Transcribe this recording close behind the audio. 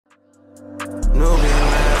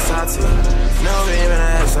SRT. No beam in the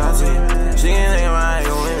SRT. She ain't thinking about it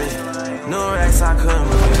with me. No Rex, I couldn't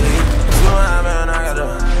believe. So I been, I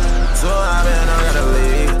gotta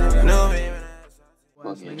leave. No beam in the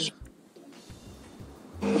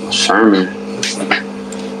SRT. Sherman.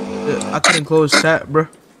 I couldn't close chat, bro.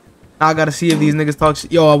 Now I gotta see if these niggas talk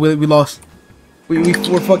shit. Yo, we lost.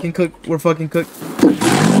 We're fucking cooked. We're fucking cooked.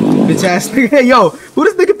 Bitch ass nigga. Hey, yo, who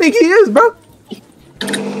does nigga think he is, bro?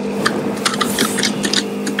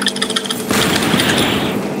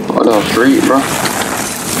 What up, free, bro?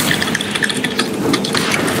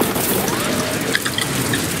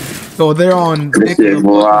 So they're on. This is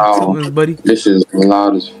loud, buddy. This is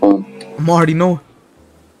loud as fuck. I'm already knowing.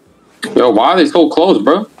 Yo, why are they so close,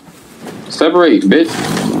 bro? Separate, bitch.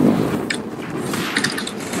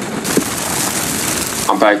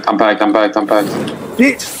 I'm packed.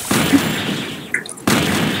 Bitch.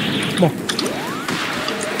 Come on.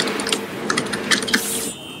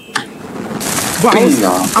 Bro,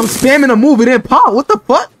 I'm spamming a move. It didn't pop. What the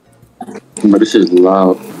fuck? But this is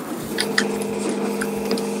loud.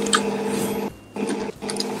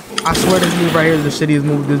 I swear this move right here is the shittiest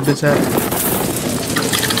move this bitch has.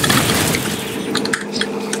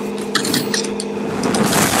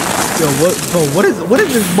 Yo, what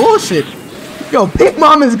is this bullshit? Yo, Big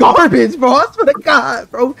Mom is garbage, bro. I swear to God,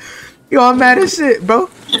 bro. Yo, I'm mad as shit, bro.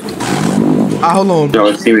 Hold on, bro.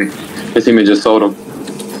 Yo, his teammate just sold him.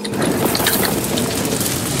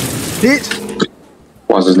 Bitch.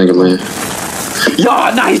 Watch this nigga land. Yo,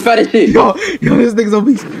 nah, he's bad as shit. Yo, this nigga's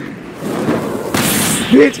obese.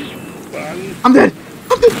 Bitch. I'm dead.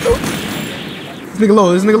 This nigga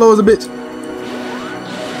low as a bitch.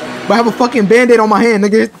 But I have a fucking band-aid on my hand,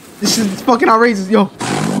 nigga. This shit is fucking outrageous, yo.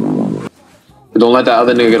 Don't let that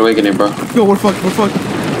other nigga get awakening, bro. Yo, we're fucked.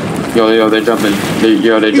 Yo, they're jumping. They're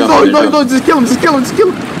jumping. No, just kill him.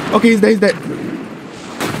 Okay, he's dead.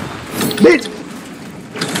 Bitch.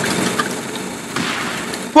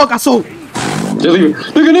 Fuck, I sold. Just leave it.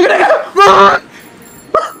 Nigga. Run!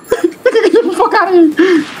 Get the fuck out of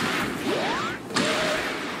here.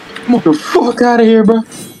 Come on. Get the fuck out of here, bro.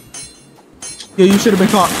 Yo, you should have been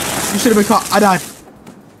caught. I died.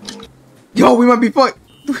 Yo, we might be fucked.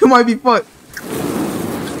 Bro,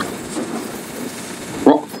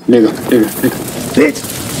 nigga. Bitch.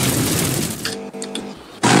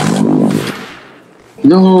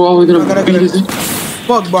 No, all we're gonna beat is it.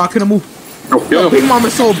 Fuck, bro, I couldn't move. Yo. Big Mom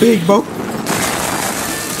is so big, bro.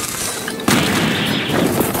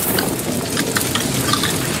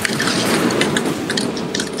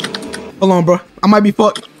 Hold on, bro. I might be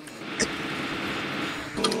fucked.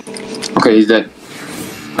 Okay, he's dead.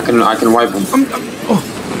 I can wipe him.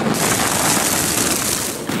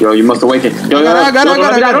 Yo, you must awaken. Yo, I got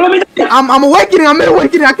it. I'm awakening. I'm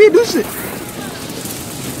awakening. I can't do shit.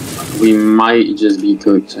 We might just be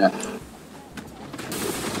cooked, chat.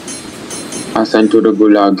 I sent to the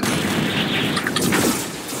gulag.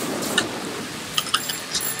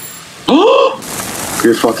 Oh!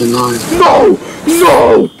 You're fucking lying. No!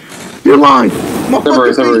 You're lying.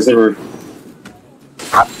 Sever.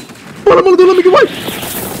 What am I gonna do? Let me get white.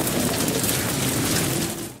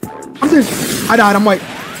 I'm dead. I died. I'm white.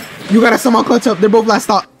 You gotta somehow clutch up. They're both last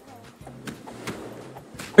stop.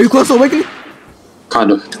 Are you close to awakening?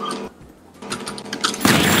 Kind of.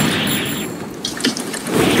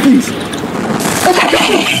 Please. Oh my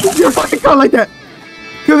God. You're fucking cut like that.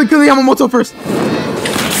 Kill the Yamamoto first.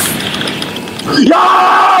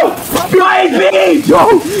 Yo! Behind me!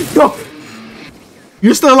 Yo!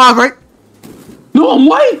 You're still alive, right? No, I'm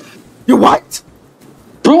white! You're white?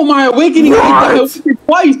 Bro, my awakening twice!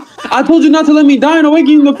 I told you not to let me die in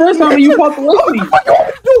awakening the first time and you popped away from me!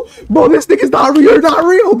 Bro, this nigga's not real. You're not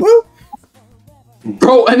real, bro.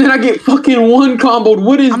 Bro, and then I get fucking one comboed.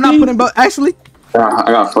 What is this? I'm not putting about actually.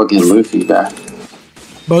 I got fucking Luffy back.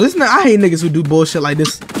 Bro, I hate niggas who do bullshit like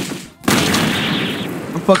this.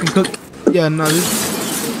 I'm fucking cooked. Yeah, no, this.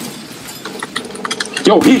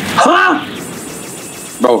 Yo,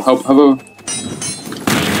 Bro, help.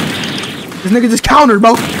 This nigga just countered,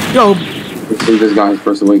 bro. Yo. Let's see this guy's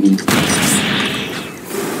first awakening.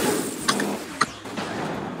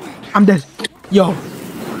 I'm dead. Yo.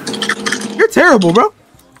 You're terrible, bro.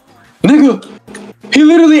 Nigga, he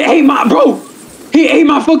literally ate my, bro. He ate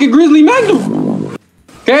my fucking Grizzly Magnum.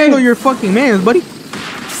 Okay? No, you're fucking mans, buddy.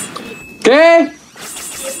 Okay?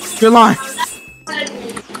 You're lying.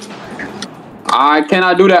 I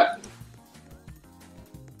cannot do that.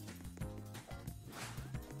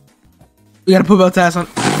 We gotta put belt ass on.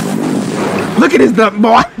 Look at this dumb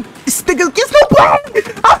boy. This nigga gets no play.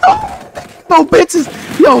 No bitches.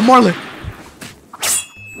 Yo, Marlon.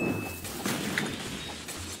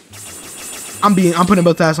 I'm putting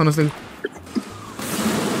belt to ass on this thing.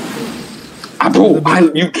 Bro,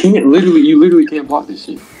 you literally can't block this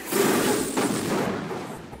shit.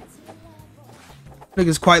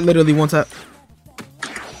 Nigga's quite literally one tap.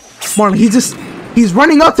 Marlon, he's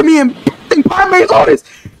running up to me and putting primary lotus.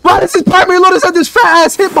 Bro, this is primary lotus at this fat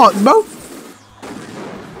ass hitbox, bro.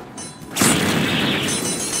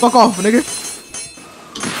 Fuck off, nigga.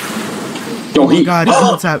 Yo, oh my god, he's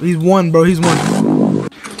one tap. He's one, bro. He's one.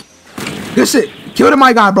 Good shit. Kill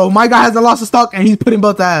my guy, bro. My guy hasn't lost a stock and he's putting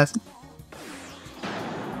belt to ass.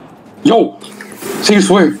 Yo, see you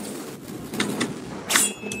swear.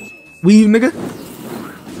 Weave, nigga.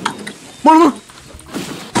 Marlon.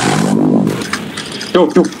 Yo.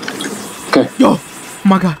 Okay. Yo. Oh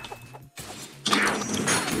my god.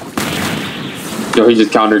 Yo, he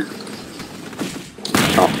just countered.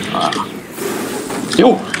 Oh.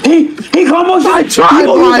 Yo, he combos. I tried,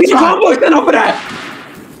 bro. I tried. Combos then off of that.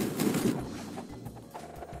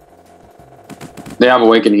 They have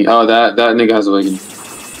awakening. Oh, that nigga has awakening.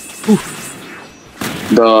 Oof.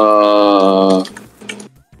 The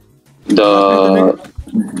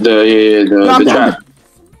trap.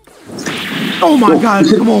 Oh my god,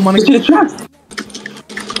 come on, man. The trap.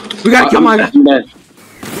 We gotta kill my guy.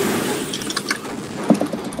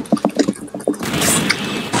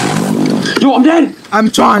 Yo, I'm dead.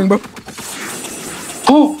 I'm trying, bro.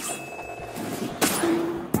 Oh,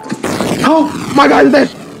 my guy's dead.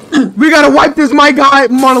 We gotta wipe this, my guy.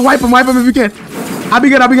 Marlon, wipe him if you can. I'll be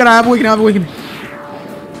good. I have awakening.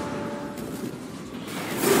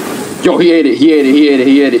 Yo, he ate it.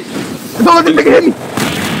 Don't let this nigga hit me.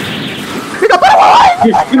 Nigga, put him away.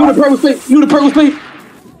 You know the prayer was fake. You know the prayer was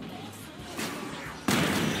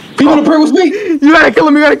fake. You gotta kill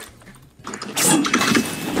him.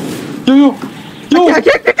 Yo. I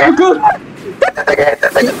can't. I'm good. Hit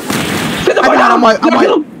this nigga. I'm white.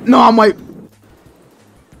 No, I'm white.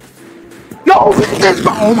 No,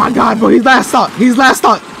 oh my god, bro. He's last stock.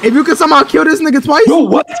 If you could somehow kill this nigga twice. Yo,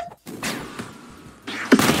 what?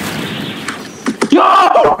 Yo!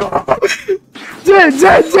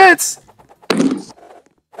 Jets!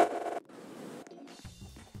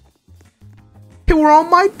 They were on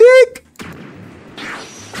my dick!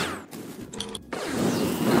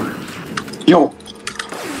 Yo!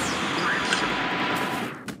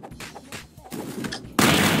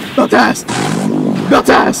 Belt ass!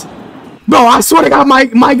 Bro, I swear to God,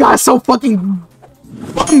 my guy's so fucking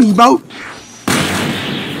me, bro.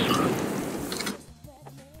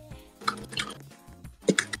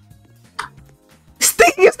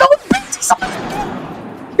 No bitch.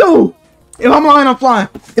 Yo, if I'm lying, I'm flying.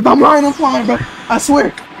 Bro. I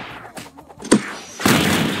swear.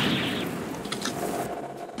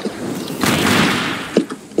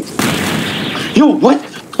 Yo, what?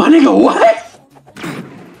 My nigga, what?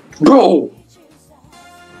 Bro.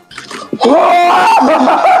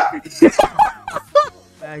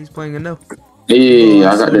 Yeah, he's playing enough. Hey,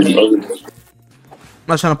 I got this. I'm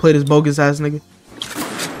not trying to play this bogus ass nigga.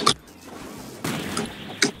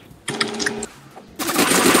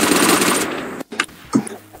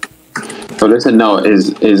 So this no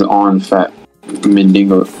is on Fat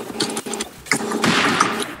Mendingo.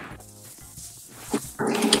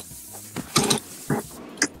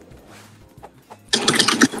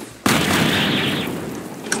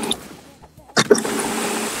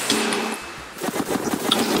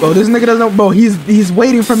 Bro, this nigga doesn't. Bro, he's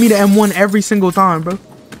waiting for me to M1 every single time, bro.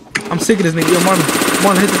 I'm sick of this nigga. Yo,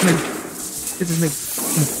 Marlon, hit this nigga.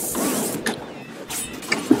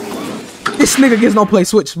 This nigga gets no play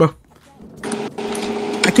switch, bro.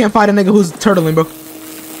 I can't fight a nigga who's turtling, bro.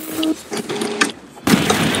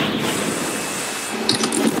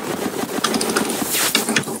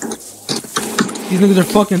 These niggas are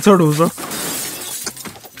fucking turtles, bro.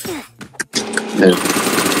 Yeah.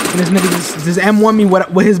 And this nigga just M1 me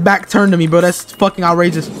with his back turned to me, bro. That's fucking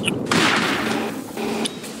outrageous.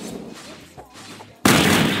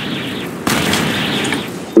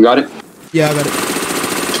 You got it? Yeah, I got it.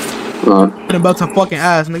 Put him about to fucking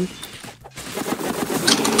ass, nigga.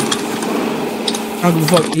 I don't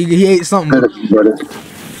give a fuck. He ate something.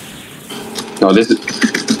 No, this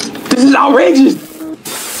is outrageous.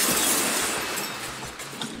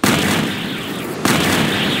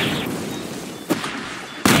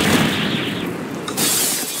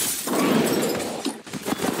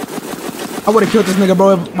 I would have killed this nigga,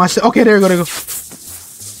 bro. If my shit. Okay, there you go.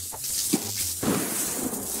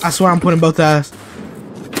 I swear I'm putting both ass.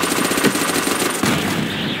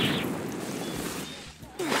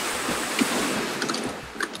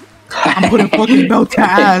 I'm putting fucking belt to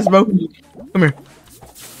ass, bro. Come here.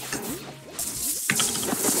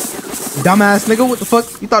 Dumbass nigga, what the fuck?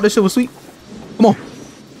 You thought this shit was sweet?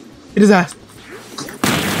 Hit his ass.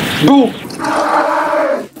 Boom.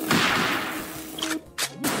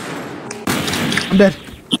 I'm dead.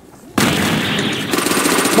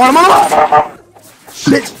 Come on.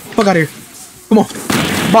 Bitch. Fuck out of here. Come on.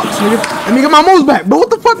 Box, nigga. Let me get my moves back. Bro, what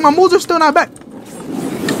the fuck? My moves are still not back.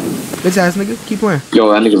 Bitch ass nigga. Keep playing.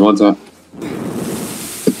 Yo, that nigga's one time.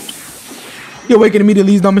 He awakened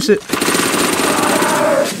immediately. He's dumb as shit.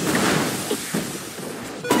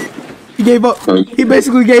 He gave up. He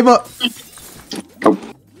basically gave up. Help.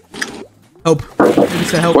 Help. He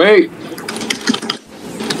said help. Wait.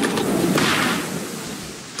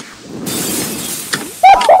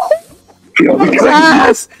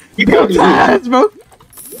 Ass. You got his ass, bro.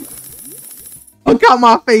 Look out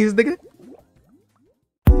my face, nigga.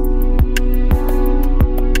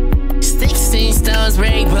 16 stones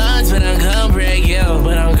break bones, but I'm gon' break yo.